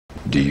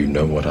Do you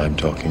know what I'm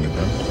talking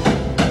about?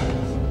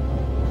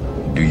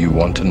 Do you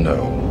want to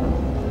know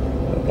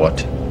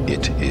what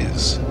it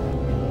is?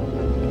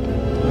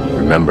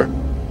 Remember,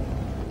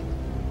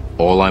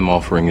 all I'm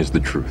offering is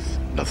the truth,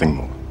 nothing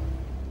more.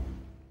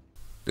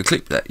 The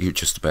clip that you're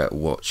just about to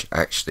watch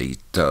actually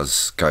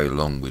does go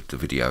along with the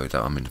video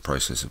that I'm in the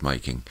process of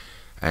making,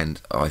 and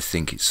I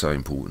think it's so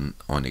important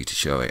I need to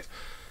show it.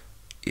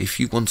 If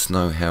you want to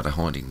know how they're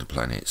hiding the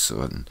planets,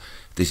 and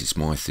this is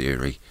my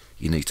theory,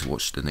 you need to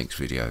watch the next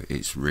video.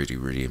 It's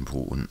really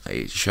important.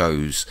 It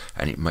shows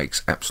and it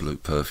makes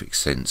absolute perfect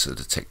sense of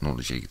the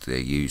technology they're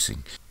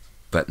using.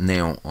 But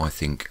now I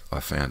think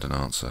I found an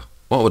answer.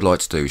 What I would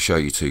like to do is show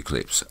you two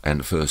clips, and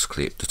the first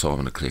clip, the time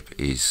of the clip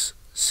is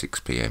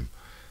 6 PM.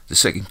 The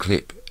second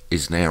clip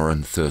is an hour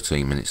and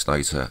 13 minutes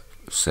later,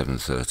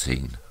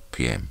 7:13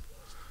 PM.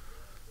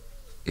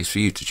 It's for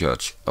you to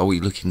judge. Are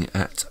we looking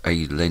at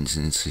a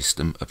lensing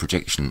system, a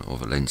projection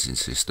of a lensing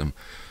system?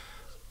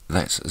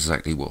 That's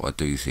exactly what I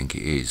do think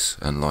it is.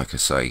 And like I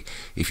say,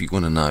 if you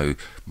want to know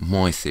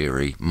my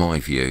theory, my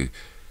view,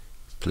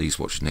 please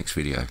watch the next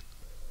video.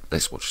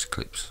 Let's watch the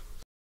clips.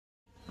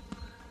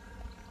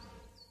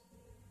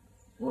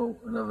 Well,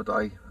 another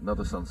day,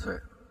 another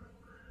sunset.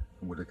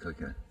 And we're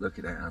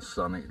looking at our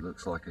sun. It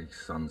looks like a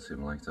sun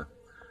simulator.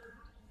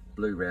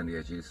 Blue around the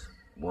edges,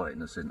 white in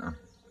the centre.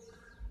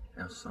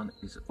 Our sun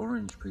is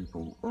orange,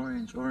 people.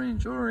 Orange,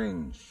 orange,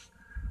 orange.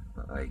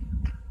 But hey,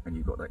 and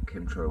you've got that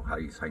chemtrail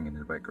haze hanging in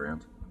the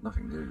background.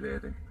 Nothing to do there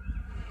then.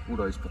 All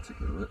those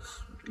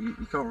particulates,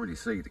 you can't really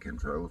see the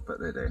chemtrails, but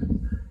they're there.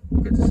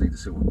 You get to see the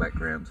silver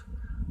background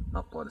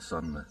up by the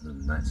sun,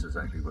 and that's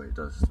exactly what it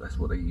does. That's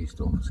what they use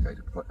to obfuscate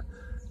the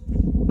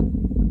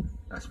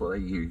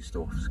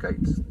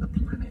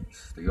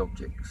planets, the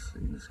objects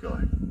in the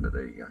sky. But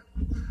there you go.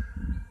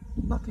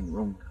 Nothing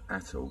wrong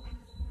at all.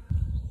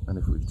 And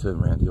if we turn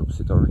around the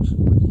opposite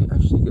direction, we can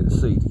actually get to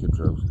see the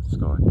chemtrails in the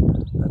sky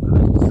at the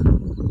haze.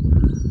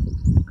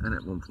 And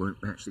at one point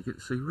we actually get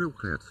to see real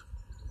clouds.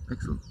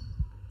 Excellent.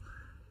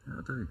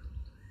 That'll do.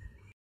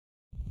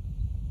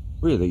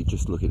 Really,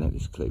 just looking at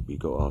this clip, you've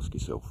got to ask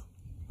yourself,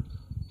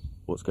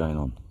 what's going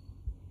on?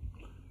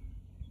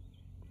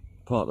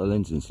 Part of the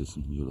lensing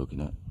system you're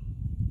looking at.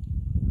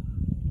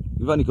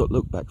 You've only got to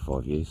look back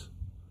 5 years.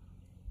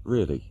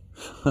 Really?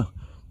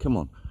 Come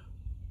on.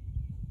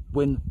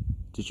 When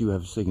did you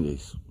ever see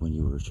this when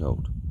you were a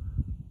child?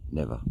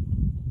 Never.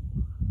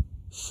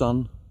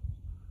 Sun,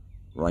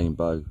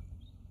 rainbow,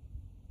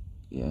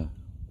 yeah.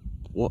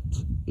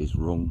 What is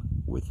wrong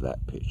with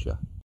that picture?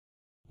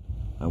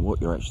 And what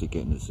you're actually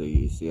getting to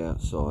see is the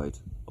outside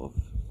of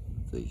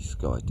the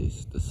sky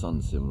disc, the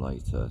sun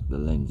simulator, the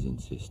lensing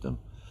system.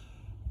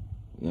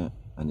 Yeah,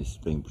 and it's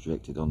being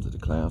projected onto the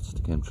clouds,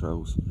 the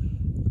chemtrails,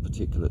 the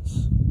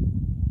particulates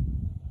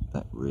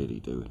that really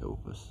do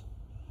help us.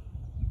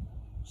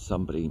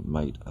 Somebody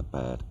made a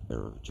bad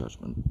error of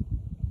judgment,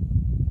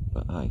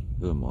 but hey,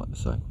 who am I to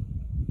say?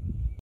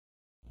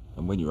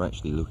 And when you're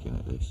actually looking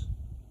at this,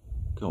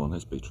 come on,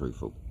 let's be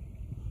truthful.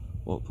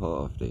 What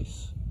part of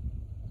this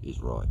is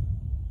right?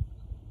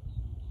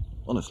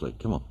 Honestly,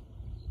 come on.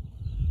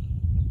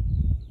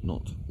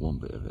 Not one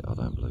bit of it, I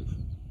don't believe.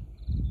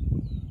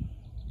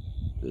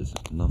 There's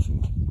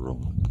nothing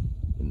wrong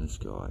in the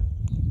sky.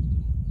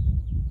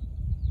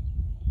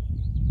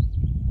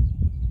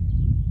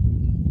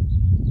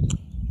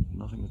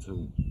 Nothing at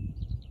all.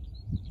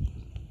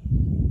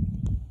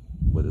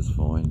 Weather's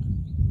fine,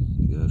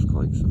 the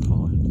earthquakes are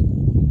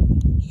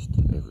fine, just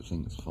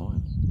everything's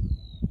fine.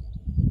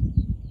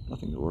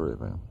 Nothing to worry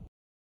about.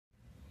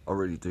 I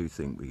really do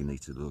think we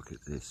need to look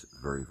at this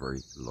very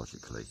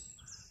logically,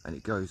 and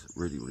it goes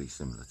really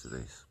similar to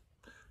this.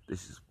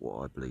 This is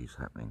what I believe is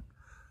happening.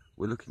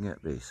 We're looking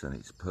at this and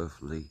it's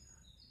perfectly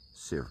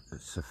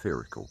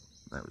spherical.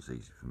 That was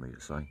easy for me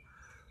to say.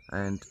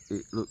 And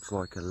it looks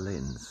like a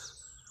lens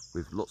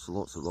with lots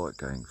of light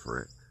going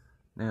through it.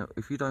 Now,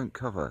 if you don't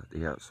cover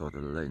the outside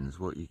of the lens,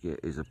 what you get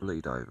is a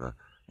bleed over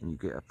and you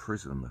get a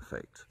prism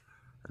effect.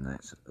 And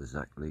that's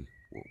exactly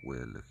what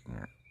we're looking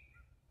at.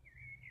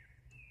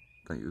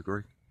 Don't you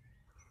agree?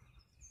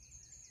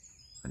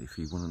 And if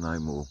you want to know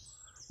more,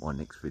 my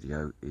next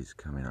video is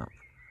coming up.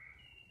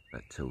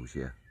 That tells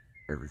you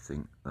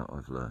everything that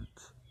I've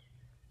learnt,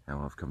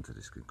 how I've come to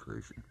this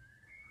conclusion.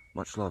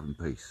 Much love and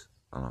peace,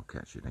 and I'll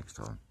catch you next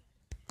time.